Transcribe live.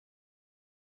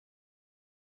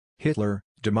Hitler,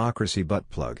 democracy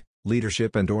buttplug,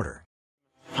 leadership and order.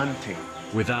 Hunting.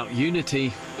 Without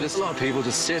unity, There's a lot of people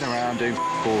just sitting around doing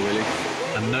all really.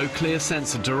 and no clear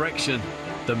sense of direction,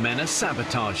 the men are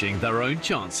sabotaging their own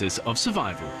chances of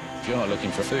survival. If you're not looking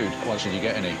for food, why should you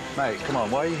get any? Mate, come on,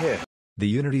 why are you here? The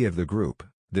unity of the group,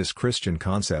 this Christian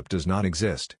concept does not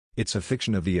exist, it's a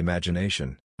fiction of the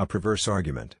imagination, a perverse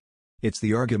argument. It's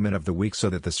the argument of the weak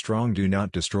so that the strong do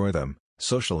not destroy them,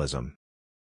 socialism.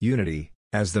 Unity,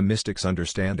 as the mystics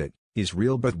understand it, is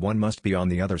real, but one must be on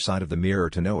the other side of the mirror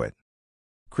to know it.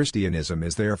 Christianism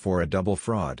is therefore a double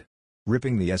fraud.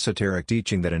 Ripping the esoteric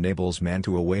teaching that enables man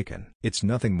to awaken. It's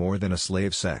nothing more than a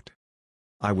slave sect.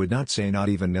 I would not say not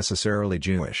even necessarily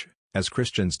Jewish, as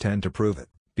Christians tend to prove it,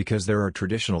 because there are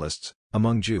traditionalists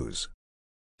among Jews.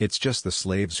 It's just the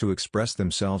slaves who express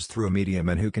themselves through a medium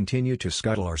and who continue to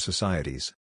scuttle our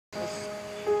societies.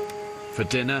 For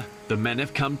dinner, the men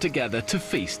have come together to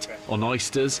feast on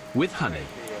oysters with honey.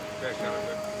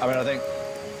 I mean, I think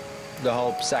the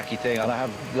whole Saki thing, and I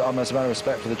have the utmost amount of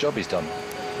respect for the job he's done.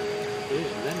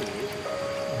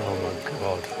 Oh my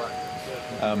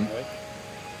God.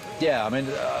 Yeah, I mean,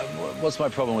 what's my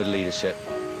problem with leadership?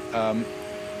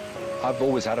 I've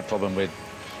always had a problem with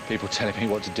people telling me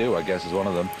what to do, I guess, is one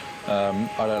of them.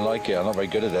 I don't like it. I'm not very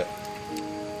good at it.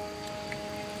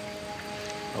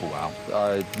 Oh, wow.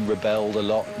 I rebelled a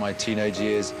lot in my teenage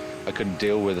years. I couldn't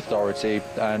deal with authority,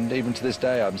 and even to this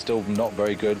day, I'm still not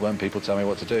very good when people tell me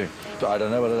what to do. But I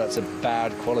don't know whether that's a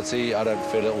bad quality. I don't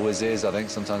feel it always is. I think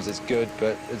sometimes it's good,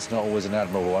 but it's not always an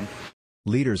admirable one.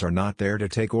 Leaders are not there to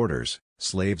take orders,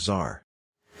 slaves are.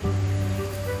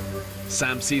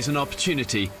 Sam sees an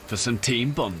opportunity for some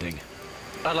team bonding.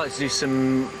 I'd like to do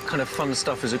some kind of fun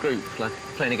stuff as a group, like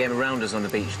playing a game of rounders on the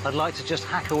beach. I'd like to just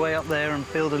hack away up there and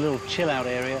build a little chill-out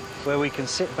area where we can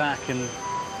sit back and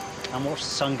watch the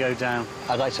sun go down.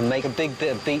 I'd like to make a big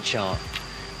bit of beach art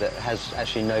that has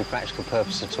actually no practical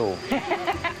purpose at all.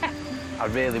 I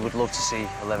really would love to see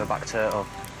a leatherback turtle.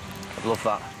 I'd love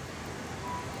that.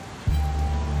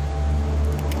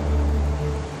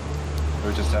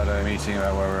 We just had a meeting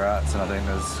about where we're at, and I think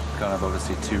there's kind of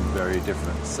obviously two very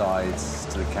different sides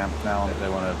to the camp now. They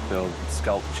want to build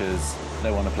sculptures,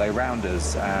 they want to play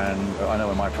rounders, and I know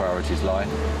where my priorities lie.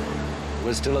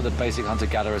 We're still at the basic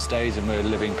hunter-gatherer stage, and we're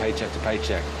living paycheck to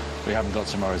paycheck. We haven't got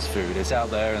tomorrow's food. It's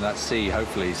out there in that sea,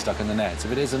 hopefully, stuck in the nets.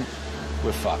 If it isn't,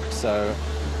 we're fucked. So,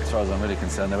 as far as I'm really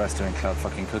concerned, the rest are in cloud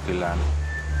fucking cuckoo land.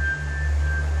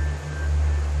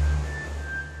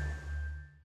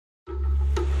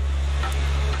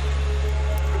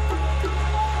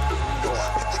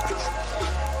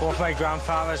 Both my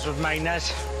grandfathers were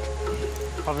miners.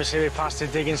 Obviously, they passed their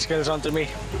digging skills on to me.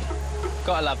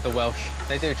 Gotta love the Welsh.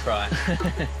 They do try.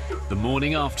 The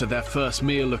morning after their first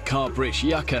meal of carb-rich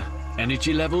yucca,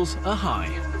 energy levels are high.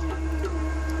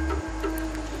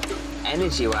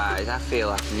 Energy-wise, I feel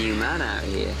like a new man out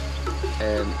here.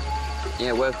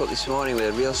 Yeah, woke up this morning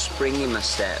with a real spring in my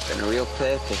step and a real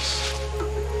purpose.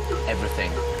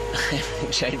 Everything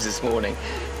changed this morning.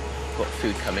 We've got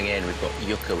food coming in, we've got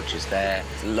yucca, which is there.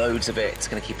 There's loads of it, it's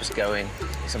going to keep us going.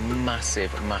 It's a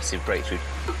massive, massive breakthrough.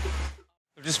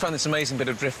 We've just found this amazing bit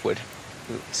of driftwood.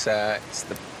 It's the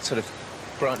sort of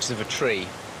branches of a tree,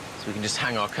 so we can just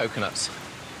hang our coconuts,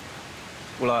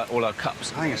 all our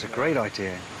cups. I think it's a great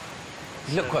idea.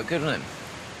 They look quite good, don't it?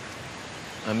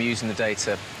 I'm using the day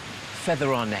to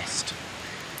feather our nest.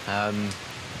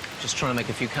 Just trying to make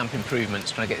a few camp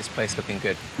improvements, trying to get this place looking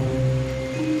good.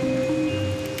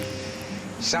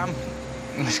 Sam.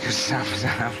 Let's go Sam.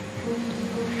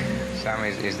 Sam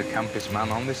is the campus man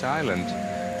on this island.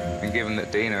 And given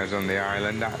that Dino's on the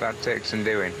island, that takes some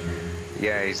doing.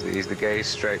 Yeah, he's the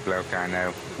gayest straight bloke I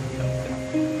know.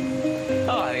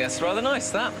 Oh, I think that's rather nice,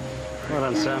 that. Well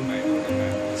done, Sam.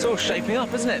 It's all shaping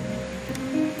up, isn't it?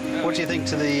 What do you think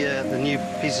to the new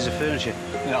pieces of furniture?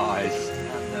 Nice.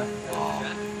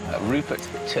 Rupert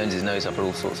turns his nose up at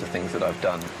all sorts of things that I've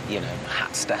done. You know,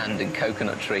 hat stand and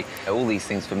coconut tree. All these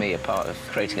things for me are part of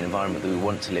creating an environment that we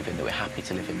want to live in, that we're happy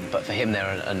to live in. But for him,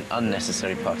 they're an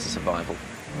unnecessary part of survival.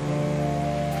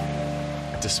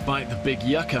 Despite the big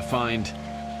yucca find,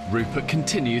 Rupert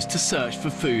continues to search for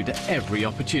food at every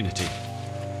opportunity.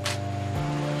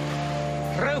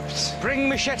 Ropes, bring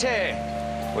machete.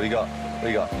 What do you got? What do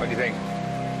you got? What do you think?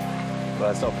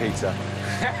 Well, that's not pizza.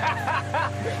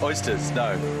 Oysters,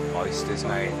 no. Oysters,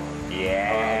 mate. I'll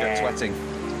Yeah. get twetting.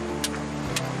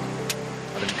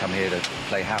 I didn't come here to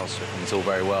play house, and it's all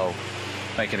very well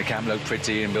making the camp look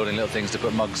pretty and building little things to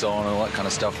put mugs on and all that kind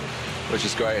of stuff, which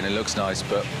is great and it looks nice,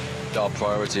 but our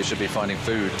priority should be finding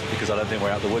food, because I don't think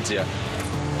we're out the woods yet.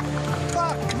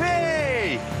 Fuck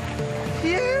me!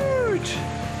 Huge!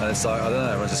 And it's like, I don't know,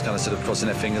 everyone's just kind of sort of crossing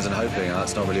their fingers and hoping, and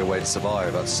that's not really a way to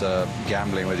survive. That's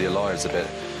gambling with your lives a bit.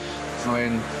 I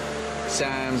mean,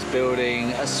 Sam's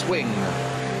building a swing.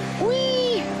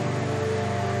 Whee!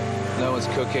 No one's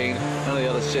cooking, none of the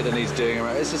other shit that he's doing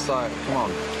around. It's just like, come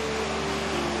on.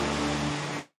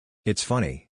 It's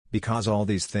funny, because all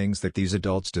these things that these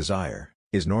adults desire,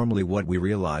 is normally what we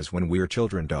realize when we're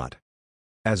children.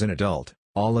 As an adult,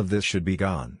 all of this should be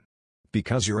gone.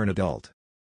 Because you're an adult.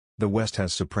 The West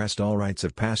has suppressed all rites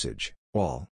of passage,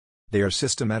 all. They are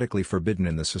systematically forbidden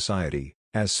in the society,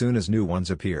 as soon as new ones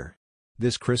appear.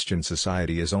 This Christian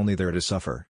society is only there to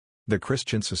suffer. The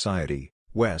Christian society,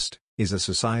 West, is a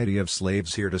society of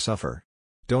slaves here to suffer.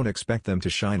 Don't expect them to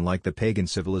shine like the pagan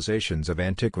civilizations of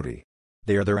antiquity.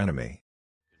 They are their enemy.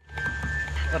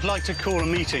 I'd like to call a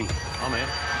meeting. I'm in.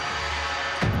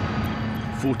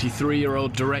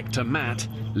 43-year-old director Matt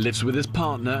lives with his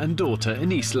partner and daughter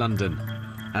in East London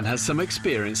and has some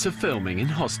experience of filming in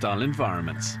hostile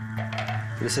environments.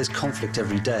 But if there's conflict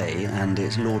every day and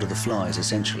it's Lord of the Flies,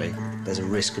 essentially, there's a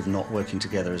risk of not working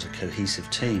together as a cohesive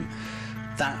team.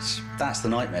 That's the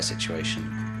nightmare situation.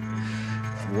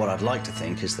 What I'd like to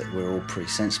think is that we're all pretty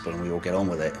sensible and we all get on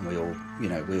with it and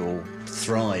we all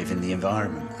thrive in the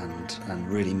environment and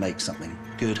really make something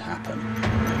good happen.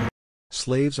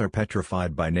 Slaves are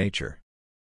petrified by nature.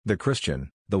 The Christian,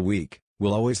 the weak,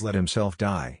 will always let himself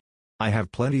die. I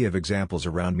have plenty of examples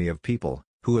around me of people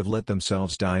who have let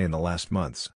themselves die in the last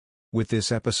months. With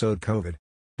this episode COVID,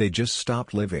 they just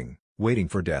stopped living, waiting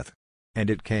for death. And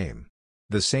it came.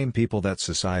 The same people that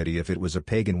society, if it was a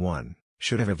pagan one,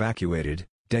 should have evacuated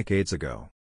decades ago.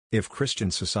 If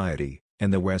Christian society,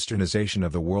 and the westernization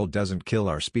of the world doesn't kill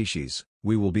our species,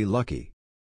 we will be lucky.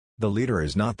 The leader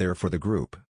is not there for the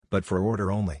group, but for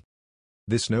order only.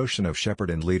 This notion of shepherd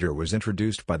and leader was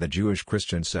introduced by the Jewish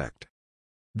Christian sect.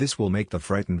 This will make the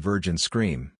frightened virgin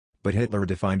scream, but Hitler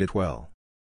defined it well.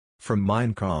 From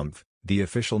Mein Kampf, the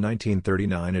official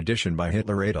 1939 edition by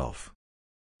Hitler Adolf.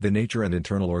 The nature and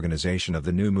internal organization of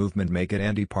the new movement make it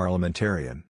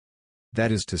anti-parliamentarian.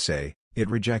 That is to say, it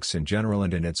rejects in general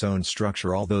and in its own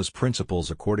structure all those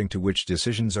principles according to which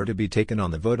decisions are to be taken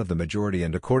on the vote of the majority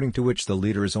and according to which the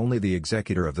leader is only the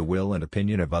executor of the will and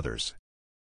opinion of others.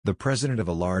 The president of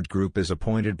a large group is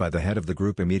appointed by the head of the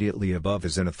group immediately above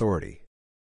his in authority.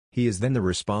 He is then the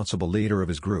responsible leader of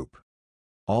his group.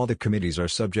 All the committees are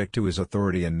subject to his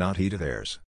authority and not he to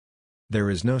theirs. There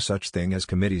is no such thing as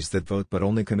committees that vote but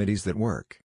only committees that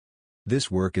work. This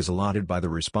work is allotted by the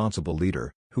responsible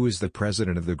leader, who is the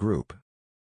president of the group.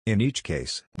 In each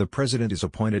case, the president is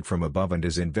appointed from above and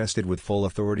is invested with full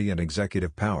authority and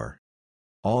executive power.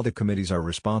 All the committees are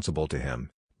responsible to him,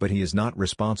 but he is not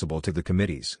responsible to the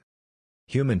committees.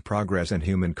 Human progress and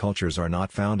human cultures are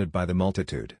not founded by the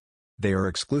multitude. They are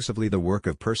exclusively the work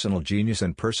of personal genius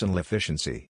and personal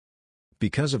efficiency.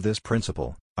 Because of this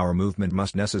principle, our movement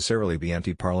must necessarily be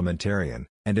anti-parliamentarian,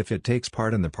 and if it takes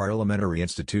part in the parliamentary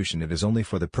institution it is only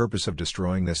for the purpose of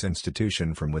destroying this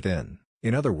institution from within.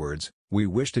 In other words, we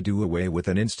wish to do away with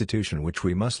an institution which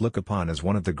we must look upon as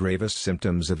one of the gravest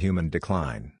symptoms of human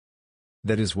decline.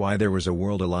 That is why there was a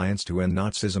world alliance to end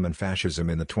Nazism and fascism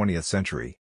in the 20th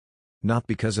century. Not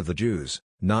because of the Jews,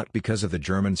 not because of the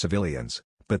German civilians,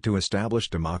 but to establish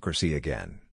democracy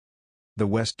again. The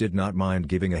West did not mind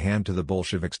giving a hand to the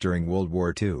Bolsheviks during World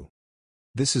War II.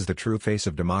 This is the true face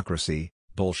of democracy,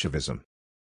 Bolshevism.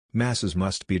 Masses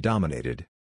must be dominated.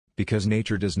 Because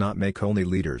nature does not make only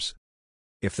leaders.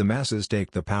 If the masses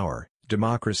take the power,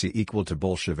 democracy equal to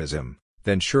Bolshevism,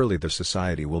 then surely the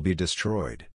society will be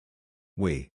destroyed.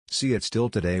 We see it still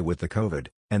today with the COVID,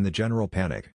 and the general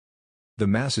panic. The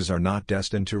masses are not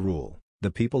destined to rule,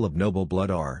 the people of noble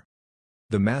blood are.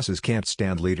 The masses can't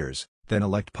stand leaders, then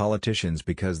elect politicians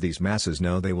because these masses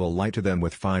know they will lie to them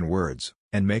with fine words,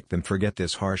 and make them forget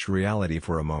this harsh reality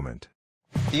for a moment.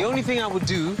 The only thing I would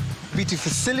do would be to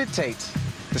facilitate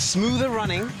the smoother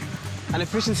running and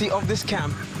efficiency of this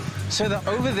camp, so that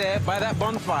over there, by that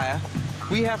bonfire,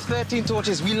 we have 13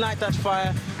 torches, we light that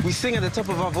fire, we sing at the top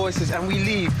of our voices, and we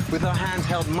leave with our hands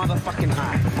held motherfucking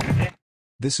high.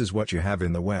 This is what you have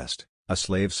in the West, a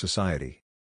slave society.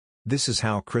 This is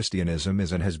how Christianism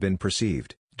is and has been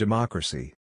perceived,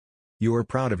 democracy. You are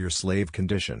proud of your slave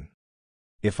condition.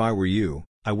 If I were you,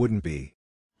 I wouldn't be.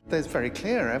 There's very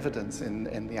clear evidence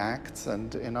in the Acts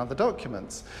and in other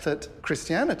documents that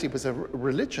Christianity was a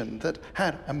religion that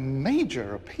had a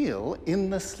major appeal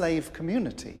in the slave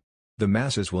community. The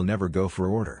masses will never go for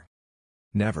order.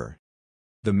 Never.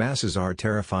 The masses are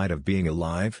terrified of being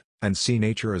alive, and see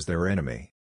nature as their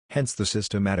enemy. Hence the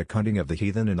systematic hunting of the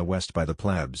heathen in the West by the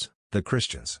plebs, the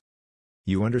Christians.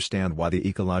 You understand why the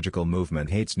ecological movement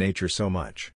hates nature so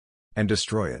much. and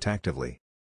destroy it actively.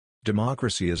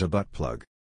 Democracy is a butt plug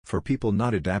for people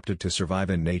not adapted to survive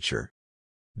in nature.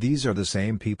 These are the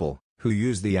same people who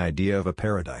use the idea of a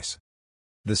paradise.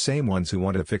 The same ones who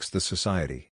want to fix the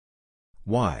society.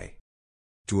 Why?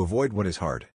 To avoid what is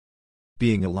hard.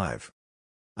 Being alive.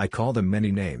 I call them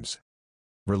many names.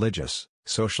 Religious,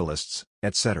 socialists,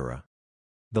 etc.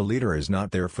 The leader is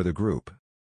not there for the group.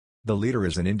 The leader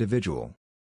is an individual.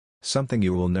 Something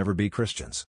you will never be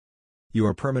Christians. You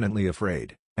are permanently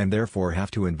afraid, and therefore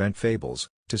have to invent fables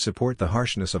to support the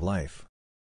harshness of life.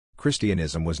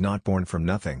 Christianism was not born from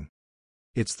nothing.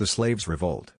 It's the slaves'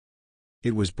 revolt.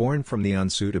 It was born from the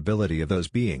unsuitability of those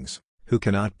beings who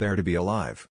cannot bear to be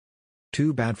alive.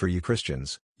 Too bad for you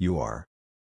Christians, you are.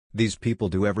 These people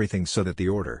do everything so that the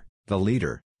order, the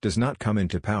leader, does not come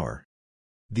into power.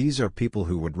 These are people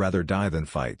who would rather die than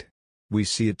fight. We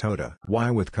see it tota.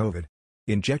 Why with COVID?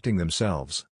 Injecting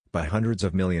themselves, by hundreds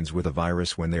of millions with a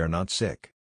virus when they are not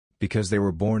sick. Because they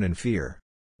were born in fear.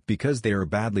 Because they are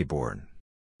badly born.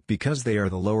 Because they are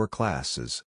the lower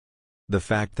classes. The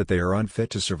fact that they are unfit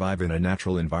to survive in a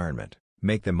natural environment,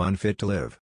 make them unfit to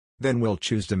live. Then we'll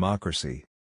choose democracy.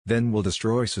 Then we'll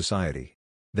destroy society.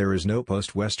 There is no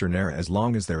post-Western era as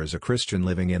long as there is a Christian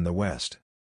living in the West.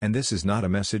 And this is not a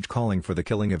message calling for the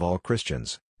killing of all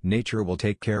Christians, nature will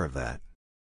take care of that.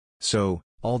 So,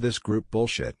 all this group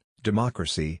bullshit,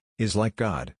 democracy, is like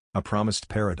God, a promised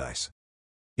paradise.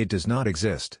 It does not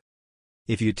exist.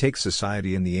 If you take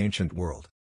society in the ancient world,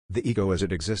 the ego as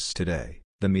it exists today,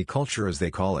 the me culture as they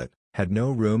call it, had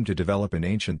no room to develop in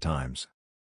ancient times.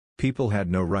 People had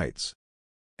no rights.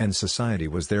 And society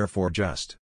was therefore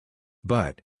just.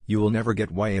 But, you will never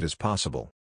get why it is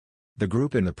possible. The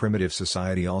group in the primitive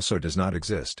society also does not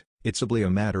exist, it's simply a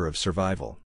matter of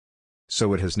survival.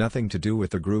 So it has nothing to do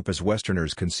with the group as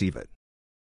Westerners conceive it.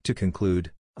 To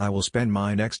conclude, I will spend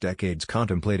my next decades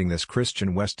contemplating this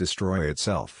Christian West destroy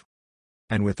itself.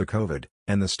 And with the COVID,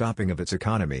 and the stopping of its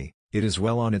economy, it is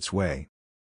well on its way.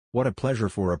 What a pleasure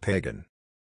for a pagan.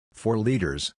 For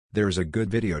leaders, there is a good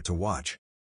video to watch.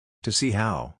 To see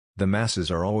how, the masses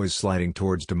are always sliding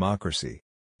towards democracy.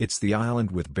 It's The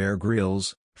Island with Bear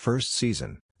Grylls, first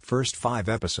season, first 5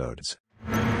 episodes.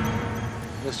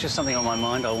 There's just something on my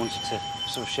mind I wanted to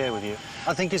sort of share with you.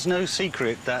 I think it's no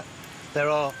secret that there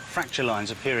are fracture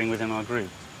lines appearing within our group.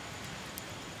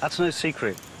 That's no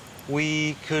secret.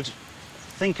 We could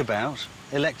think about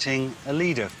electing a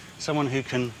leader, someone who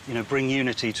can, bring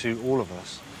unity to all of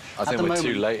us. I think we're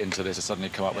too late into this to suddenly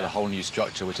come up with a whole new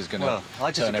structure which is going to Well,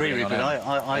 I disagree with you, but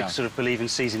I yeah. sort of believe in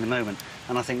seizing the moment,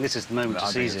 and I think this is the moment to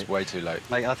seize it. I think it's way too late.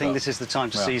 Mate, I think this is the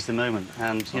time to seize the moment,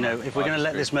 and, if we're going to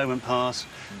let this moment pass,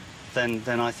 then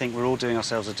I think we're all doing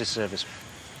ourselves a disservice.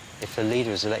 If a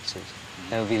leader is elected,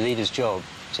 it will be a leader's job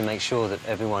to make sure that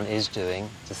everyone is doing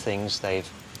the things they've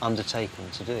undertaken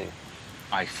to do.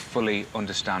 I fully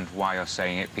understand why you're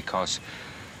saying it, because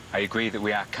I agree that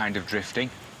we are kind of drifting.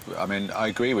 I mean, I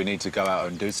agree we need to go out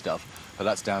and do stuff, but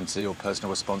that's down to your personal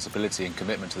responsibility and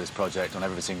commitment to this project on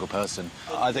every single person.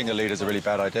 I think a leader's a really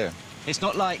bad idea. It's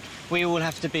not like we all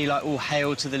have to be like all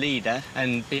hail to the leader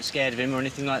and be scared of him or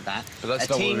anything like that. But that's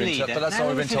not what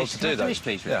we've been told to do, though. Finish,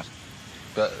 please, yeah.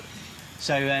 But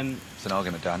so it's an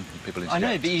argument, Dan. People interject. I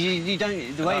know, but you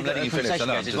don't. The way that the conversation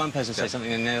goes is one person yeah. says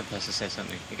something and the other person says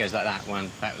something. It goes like that,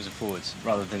 one backwards and forwards,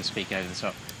 rather than speak over the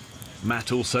top.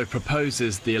 Matt also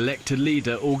proposes the elected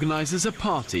leader organises a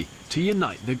party to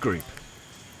unite the group.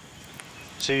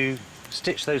 To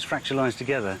stitch those fracture lines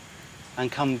together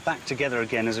and come back together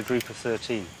again as a group of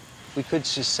 13. We could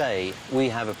just say we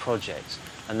have a project,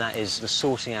 and that is the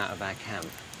sorting out of our camp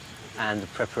and the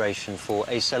preparation for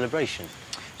a celebration.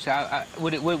 So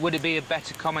would it be a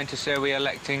better comment to say we're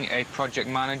electing a project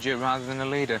manager rather than a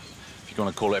leader? If you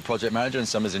want to call it a project manager and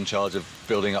someone's in charge of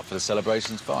building up for the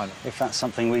celebrations, fine. If that's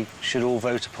something we should all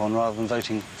vote upon rather than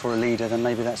voting for a leader, then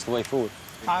maybe that's the way forward.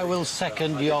 I will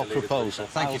second your proposal.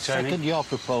 Thank you, Tony. Second your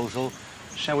proposal.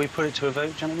 Shall we put it to a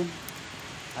vote, gentlemen?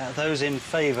 Those in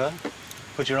favour,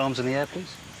 put your arms in the air,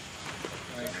 please.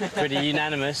 Pretty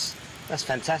unanimous. That's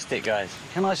fantastic, guys.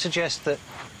 Can I suggest that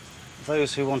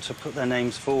those who want to put their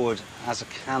names forward as a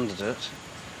candidate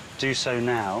do so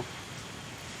now?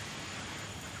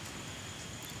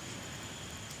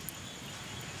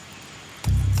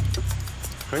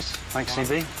 Chris, thanks,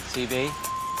 CB. CB.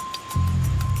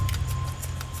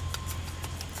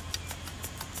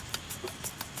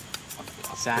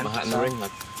 Sam. My hat in the ring, then.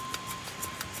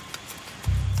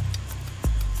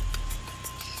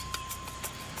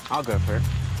 I'll go for it.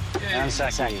 Yeah, and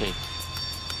Saki.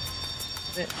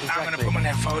 I'm going to put my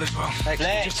name forward as well.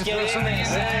 Let's get in there.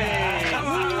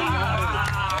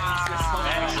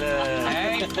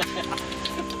 Excellent.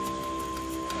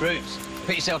 Bruce,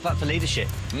 put yourself up for leadership.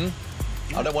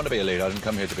 I don't want to be a leader. I didn't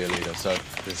come here to be a leader, so...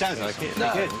 Sounds like it. No,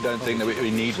 I don't think that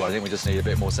we need one. I think we just need a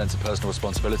bit more sense of personal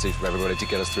responsibility for everybody to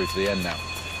get us through to the end now.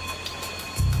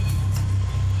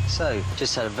 So,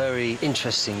 just had a very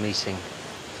interesting meeting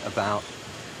about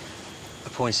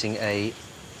appointing a...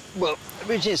 Well,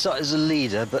 originally it started as a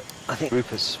leader, but I think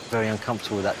Rupert's very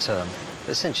uncomfortable with that term.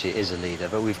 But essentially it is a leader,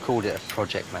 but we've called it a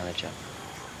project manager.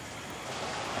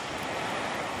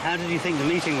 How did you think the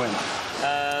meeting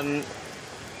went?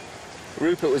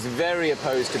 Rupert was very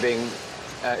opposed to being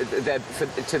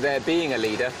there being a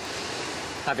leader,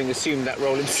 having assumed that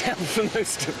role himself for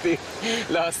most of the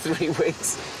last 3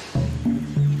 weeks.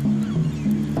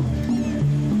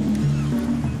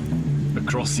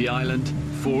 Across the island,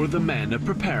 4 of the men are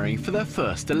preparing for their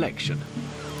first election.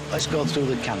 Let's go through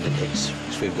the candidates.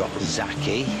 So we've got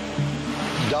Zaki,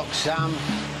 Doc Sam,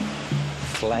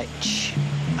 Fletch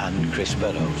and Chris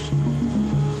Burrows.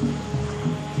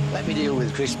 Let me deal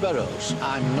with Chris Burrows.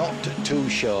 I'm not too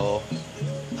sure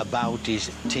about his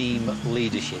team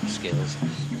leadership skills.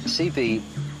 CB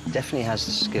definitely has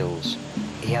the skills.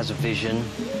 He has a vision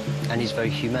and he's very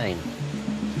humane.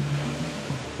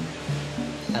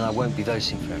 And I won't be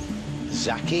voting for him.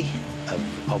 Zaki,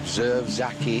 I've observed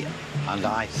Zaki, and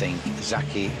I think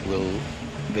Zaki will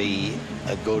be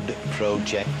a good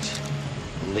project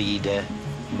leader,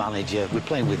 manager. We're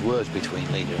playing with words between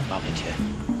leader and manager.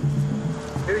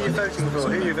 Who are you voting for?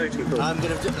 Who are you voting for? I'm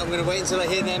gonna wait until I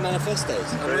hear their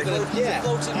manifestos. Yeah,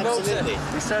 absolutely.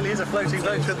 He certainly is a floating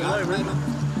voter at the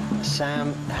moment.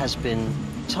 Sam has been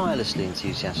tirelessly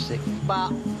enthusiastic.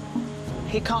 But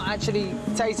he can't actually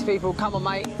say to people, come on,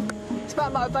 mate. It's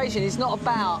about motivation. It's not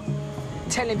about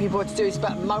telling people what to do. It's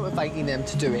about motivating them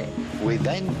to do it. We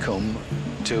then come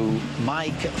to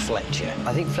Mike Fletcher.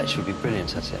 I think Fletcher would be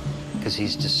brilliant at it, because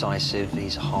he's decisive,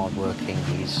 he's hard-working,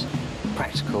 he's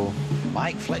practical.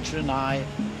 Mike Fletcher and I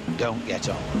don't get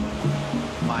on.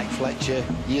 Mike Fletcher,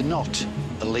 you're not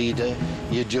a leader,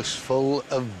 you're just full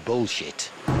of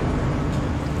bullshit.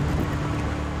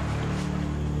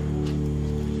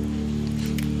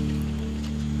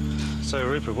 So,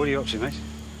 Rupert, what are you up to, mate?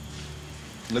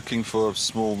 Looking for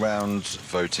small round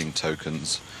voting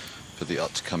tokens for the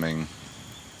upcoming,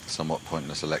 somewhat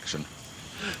pointless election.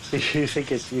 You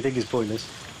think it's pointless?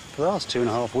 For the last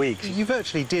 2.5 weeks, you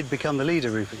virtually did become the leader,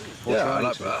 Rupert. I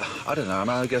don't know. I mean,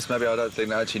 I guess maybe I don't think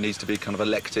that actually needs to be kind of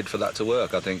elected for that to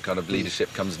work. I think kind of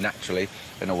leadership comes naturally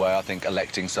in a way. I think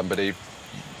electing somebody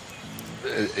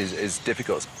is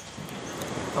difficult.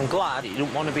 I'm glad he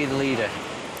didn't want to be the leader.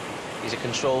 He's a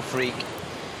control freak.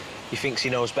 He thinks he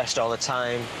knows best all the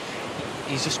time.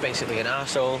 He's just basically an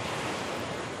arsehole.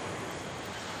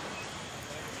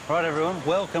 Right, everyone,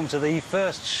 welcome to the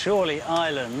first Shorley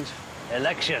Island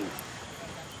election.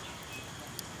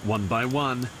 One by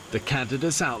one, the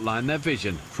candidates outline their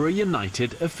vision for a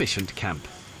united, efficient camp.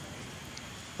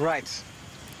 Right.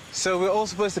 So we're all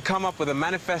supposed to come up with a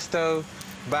manifesto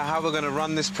about how we're going to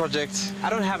run this project. I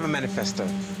don't have a manifesto.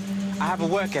 I have a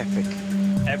work ethic.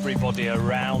 Everybody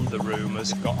around the room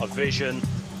has got a vision.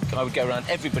 I would go around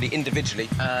everybody individually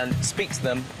and speak to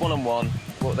them one-on-one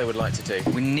what they would like to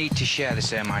do. We need to share the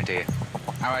same idea.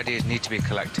 Our ideas need to be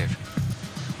collective.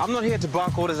 I'm not here to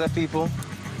bark orders at people.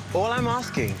 All I'm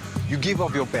asking, you give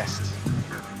up your best.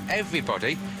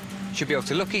 Everybody should be able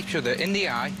to look each other in the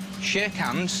eye, shake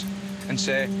hands, and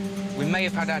say, we may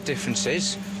have had our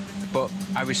differences, but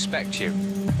I respect you.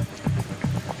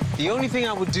 The only thing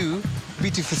I would do would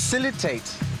be to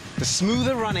facilitate the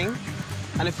smoother running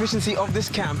and efficiency of this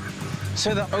camp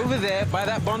so that over there, by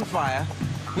that bonfire,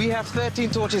 we have 13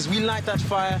 torches, we light that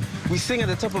fire, we sing at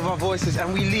the top of our voices,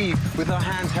 and we leave with our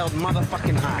hands held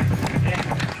motherfucking high.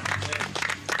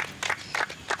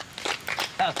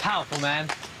 That was powerful, man.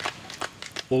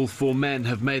 All 4 men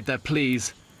have made their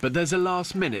pleas, but there's a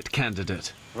last-minute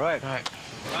candidate. Right.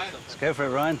 Let's go for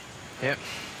it, Ryan. Yep.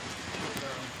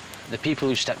 The people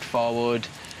who stepped forward,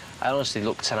 I honestly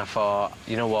looked and I thought,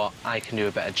 you know what, I can do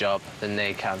a better job than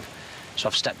they can. So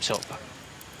I've stepped up.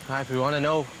 Hi, everyone. I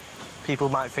know people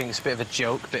might think it's a bit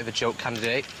of a joke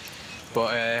candidate,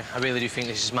 but I really do think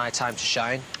this is my time to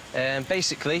shine.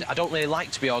 Basically, I don't really like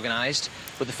to be organised,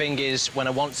 but the thing is, when I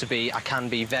want to be, I can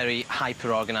be very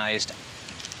hyper-organised.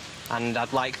 And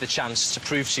I'd like the chance to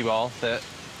prove to you all that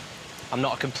I'm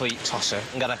not a complete tosser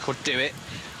and that I could do it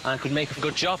and I could make a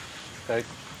good job. Very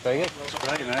good. That's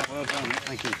great, man. Well done.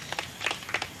 Thank you.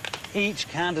 Each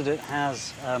candidate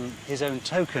has his own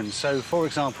token. So, for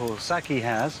example, Saki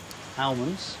has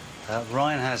almonds,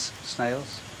 Ryan has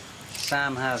snails,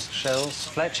 Sam has shells,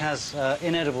 Fletch has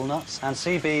inedible nuts, and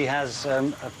CB has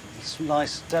a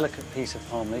nice, delicate piece of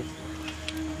palm leaf.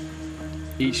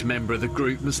 Each member of the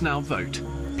group must now vote,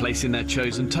 placing their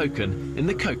chosen token in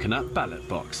the coconut ballot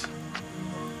box.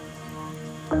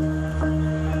 I'm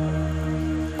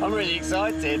really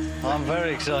excited. I'm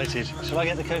very excited. Shall I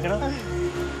get the coconut?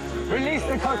 Release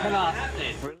the coconut.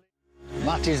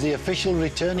 Matt is the official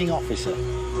returning officer.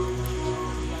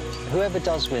 Whoever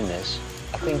does win this,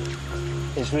 I think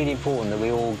it's really important that we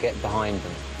all get behind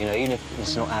them. You know, even if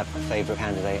it's not our favourite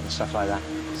candidate and stuff like that.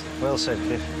 Well said,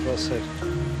 Cliff. Well said.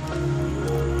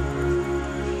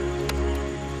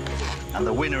 And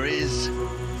the winner is...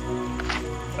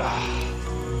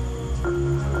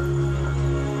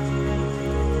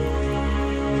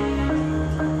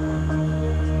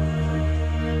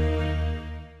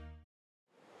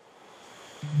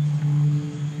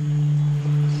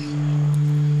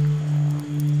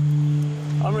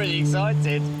 I'm really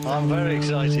excited. I'm very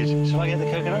excited. Shall I get the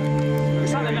coconut?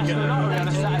 It's like the national lottery on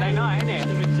a Saturday night,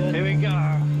 isn't it? Here we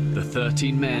go. The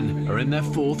 13 men are in their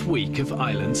 4th week of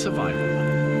island survival.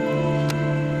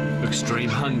 Extreme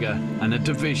hunger and a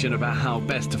division about how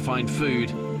best to find food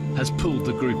has pulled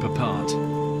the group apart.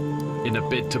 In a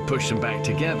bid to push them back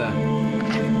together,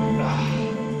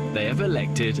 they have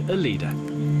elected a leader.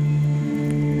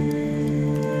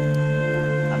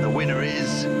 And the winner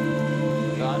is...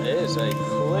 That is a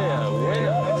clear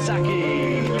winner.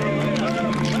 Zaki!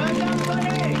 Well done,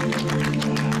 buddy!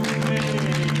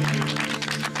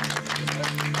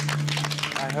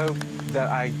 I hope that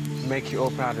I make you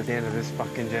all proud at the end of this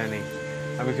fucking journey.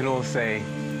 And we can all say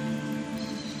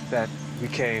that we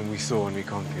came, we saw, and we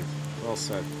conquered. Well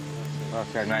said.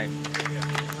 Okay, mate.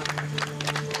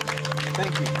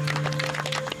 Thank you.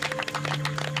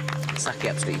 Saki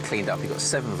absolutely cleaned up. He got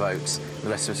 7 votes. The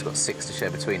rest of us got 6 to share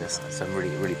between us. So I'm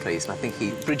really, really pleased. And I think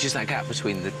he bridges that gap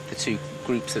between the two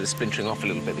groups that are splintering off a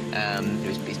little bit.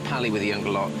 He's pally with the younger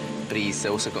lot, but he's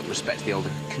also got respect for the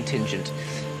older contingent.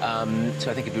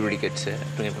 So I think it'd be really good to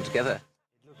bring everyone together.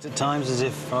 It looked at times as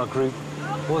if our group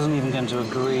wasn't even going to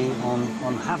agree on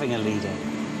having a leader.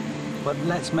 But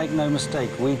let's make no mistake,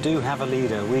 we do have a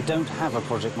leader. We don't have a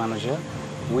project manager.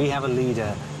 We have a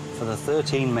leader for the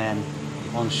 13 men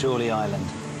on Shorley Island,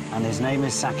 and his name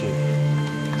is Saki.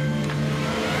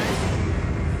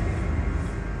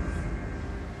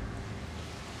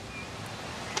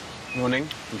 Morning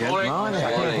again. Morning.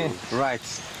 Morning. Right.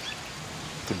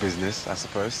 To business, I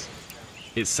suppose.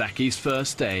 It's Saki's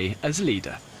first day as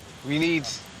leader. We need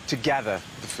to gather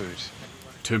the food.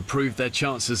 To improve their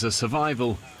chances of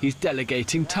survival, he's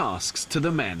delegating tasks to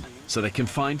the men so they can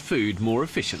find food more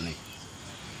efficiently.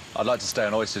 I'd like to stay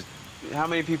on oysters. How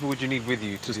many people would you need with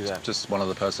you to do that? Just one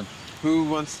other person. Who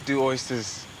wants to do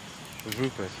oysters with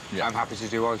Rupert? Yeah. I'm happy to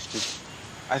do oysters.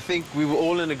 I think we were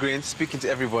all in agreement, speaking to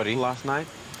everybody last night,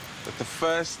 that the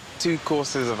first 2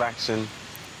 courses of action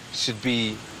should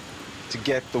be to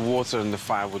get the water and the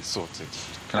firewood sorted.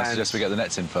 Can I suggest we get the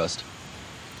nets in first?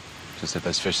 Just if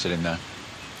there's fish sitting there.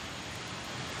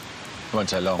 It won't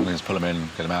take long, we can just pull them in,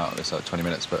 get them out. It's like 20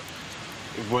 minutes, but...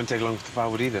 It won't take long for the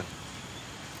firewood either.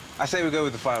 I say we go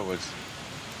with the firewood.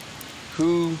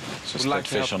 Who just would like to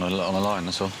fish on a line,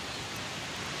 that's all.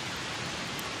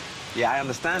 Yeah, I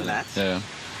understand that. Yeah.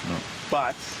 No.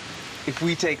 But if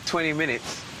we take 20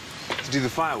 minutes to do the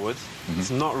firewood,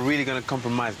 it's not really going to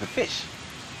compromise the fish.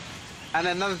 And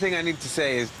another thing I need to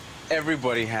say is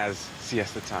everybody has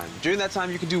siesta time. During that time,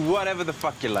 you can do whatever the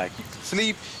fuck you like. You can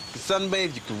sleep, you can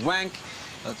sunbathe, you can wank.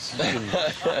 You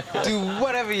can do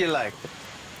whatever you like.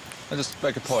 And just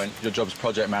make a point, your job's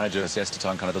project manager, siesta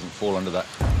time kind of doesn't fall under that.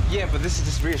 Yeah, but this is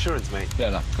just reassurance, mate.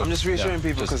 Yeah, no. I'm just reassuring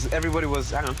people because everybody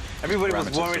was, everybody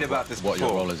was worried about this what before.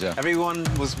 your role is, yeah. Everyone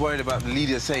was worried about the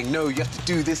leader saying, no, you have to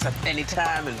do this at any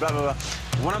time and blah, blah, blah.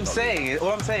 What I'm saying,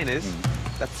 all I'm saying is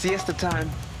that siesta time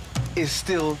is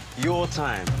still your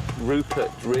time.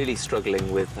 Rupert really struggling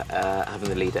with having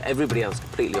the leader. Everybody else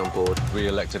completely on board. We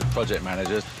elected a project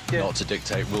manager, not to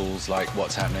dictate rules like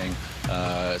what's happening,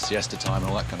 siesta time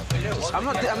and all that kind of thing. I'm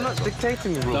not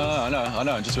dictating the rules. No, I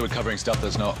know. Just we're covering stuff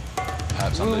that's not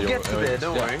perhaps under your... We'll get to there,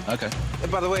 don't worry. Okay.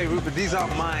 By the way, Rupert, these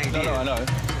aren't my ideas. No, I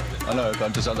know,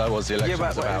 but that was the election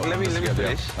was about. Let me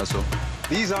finish. That's all.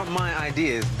 These aren't my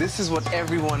ideas. This is what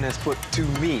everyone has put to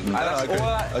me. I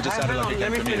just sounded like it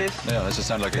came from you. Finish. Yeah, that just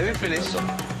sounded like it came from you.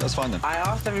 That's fine then. I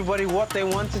asked everybody what they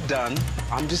wanted done.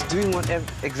 I'm just doing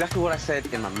exactly what I said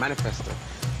in my manifesto.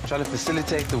 I'm trying to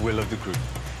facilitate the will of the group.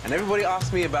 And everybody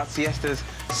asked me about siestas,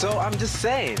 so I'm just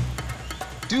saying,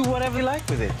 do whatever you like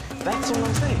with it. That's all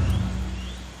I'm saying.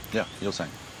 Yeah, you're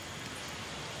saying.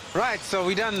 Right, so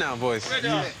we're done now, boys. We're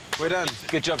done. We're done.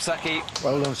 Good job, Saki.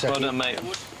 Well done, Saki. Well done, mate.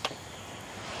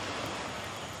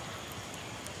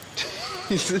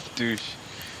 He's a douche.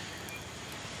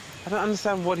 I don't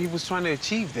understand what he was trying to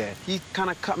achieve there. He kind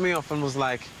of cut me off and was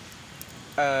like,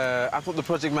 I thought the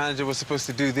project manager was supposed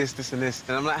to do this, this, and this.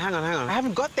 And I'm like, hang on, I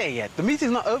haven't got there yet. The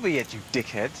meeting's not over yet, you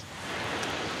dickhead.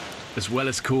 As well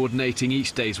as coordinating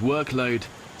each day's workload,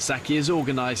 Saki is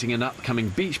organising an upcoming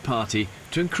beach party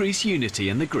to increase unity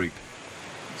in the group.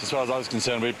 As far as I was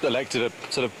concerned, we elected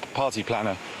a sort of party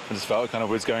planner. I just felt kind of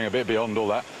was going a bit beyond all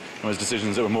that. There was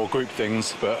decisions that were more group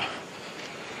things, but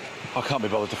I can't be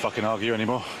bothered to fucking argue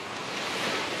anymore.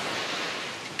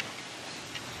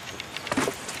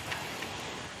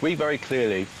 We very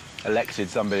clearly elected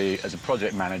somebody as a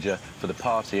project manager for the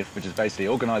party, which is basically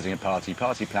organising a party,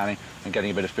 party planning and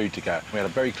getting a bit of food to go. We had a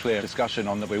very clear discussion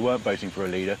on that we weren't voting for a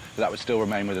leader, that would still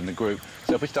remain within the group.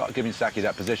 So if we start giving Saki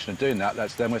that position of doing that,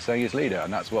 then we're saying he's leader,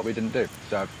 and that's what we didn't do.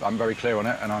 So I'm very clear on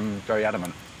it, and I'm very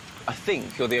adamant. I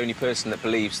think you're the only person that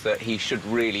believes that he should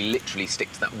really literally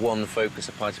stick to that one focus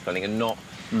of party planning and not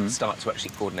start to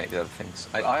actually coordinate the other things.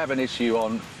 I have an issue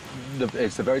on,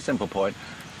 it's a very simple point,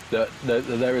 that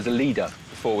there is a leader.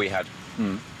 Before we had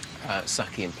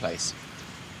Saki in place,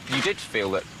 you did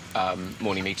feel that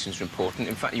morning meetings were important.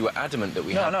 In fact, you were adamant that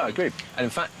we had them. I agree. And in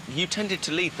fact, you tended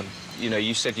to lead them. You know,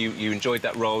 you said you enjoyed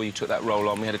that role, you took that role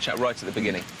on. We had a chat right at the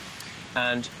beginning.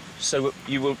 And so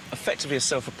you were effectively a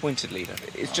self-appointed leader.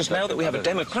 It's just now that we have a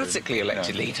democratically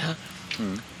elected leader,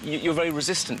 you're very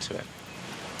resistant to it.